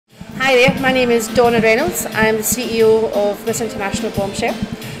Hi there, my name is Donna Reynolds. I'm the CEO of Miss International Bombshell,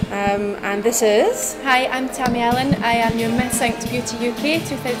 and this is... Hi, I'm Tammy Allen. I am your Miss Saint Beauty UK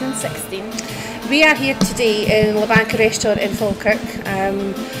 2016. We are here today in La Banca restaurant in Falkirk.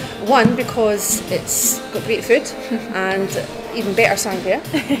 One, because it's got great food and even better sangria.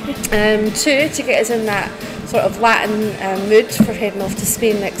 Two, to get us in that sort of Latin mood for heading off to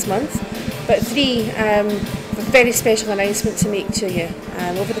Spain next month. But three, a very special announcement to make to you.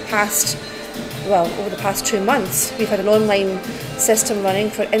 Over the past 2 months, we've had an online system running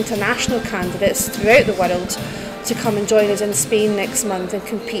for international candidates throughout the world to come and join us in Spain next month and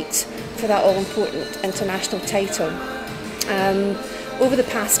compete for that all-important international title. Over the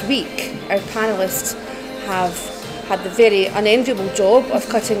past week, our panellists have had the very unenviable job of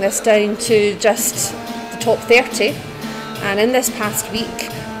cutting this down to just the top 30, and in this past week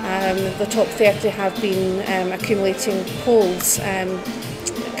the top 30 have been accumulating polls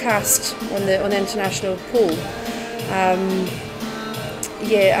cast on the international poll.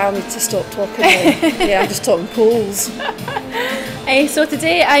 Yeah, I'll need to stop talking now. Yeah, I'm just talking polls. So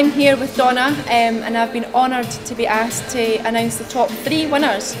today I'm here with Donna and I've been honoured to be asked to announce the top 3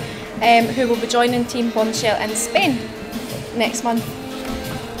 winners who will be joining Team Bombshell in Spain next month.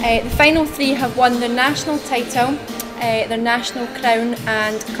 The final 3 have won their national title, their national crown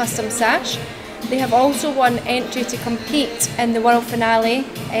and custom sash. They have also won entry to compete in the world finale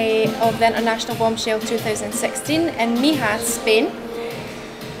of the International Bombshell 2016 in Mijas, Spain.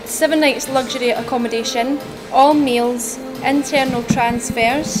 7 nights luxury accommodation, all meals, internal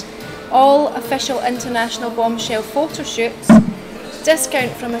transfers, all official International Bombshell photo shoots,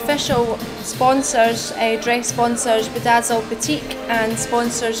 discount from official sponsors, dress sponsors, Bedazzle Boutique and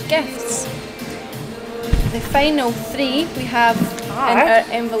sponsors gifts. The final 3 we have in our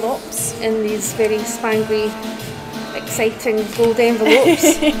envelopes. In these very spangly, exciting gold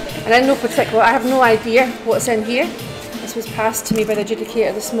envelopes. And in no particular, I have no idea what's in here. This was passed to me by the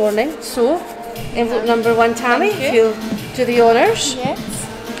adjudicator this morning. So, envelope number 1, Tammy, if you'll do the honours. Yes.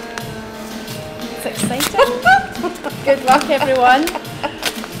 It's exciting. Good luck, everyone.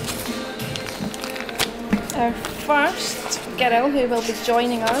 Our first girl who will be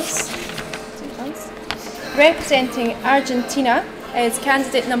joining us, representing Argentina, is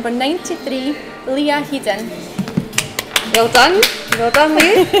candidate number 93, Leah Heaton. Well done,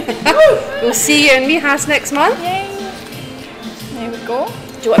 Leah. We'll see you in Mijas next month. Yay! There we go.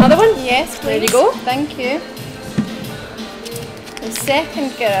 Do you want another one? Yes, please. There you go. Thank you. The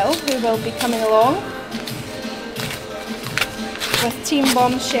second girl who will be coming along with Team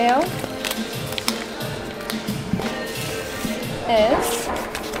Bombshell is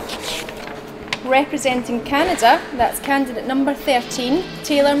representing Canada, that's candidate number 13,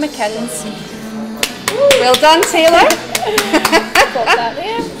 Taylor McKinns. Well done, Taylor. Got that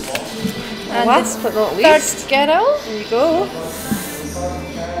there. And last but not least, third girl. There you go.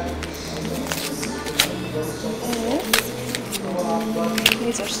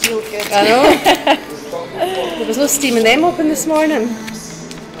 These are sealed good. I know. There was no steam in them open this morning.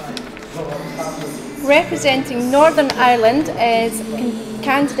 Representing Northern Ireland is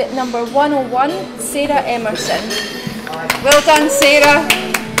candidate number 101, Sarah Emerson. Well done, Sarah.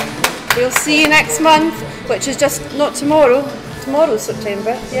 We'll see you next month, which is just not tomorrow. Tomorrow's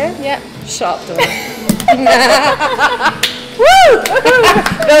September, yeah? Yeah. Shut up, Donna. Woo!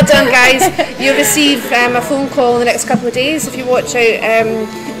 Well done, guys. You'll receive a phone call in the next couple of days if you watch out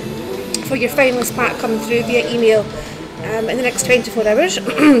for your finalist pack coming through via email in the next 24 hours.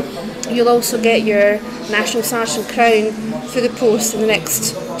 You'll also get your national sash and crown through the post in the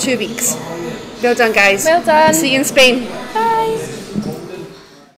next 2 weeks. Well done, guys. Well done. See you in Spain.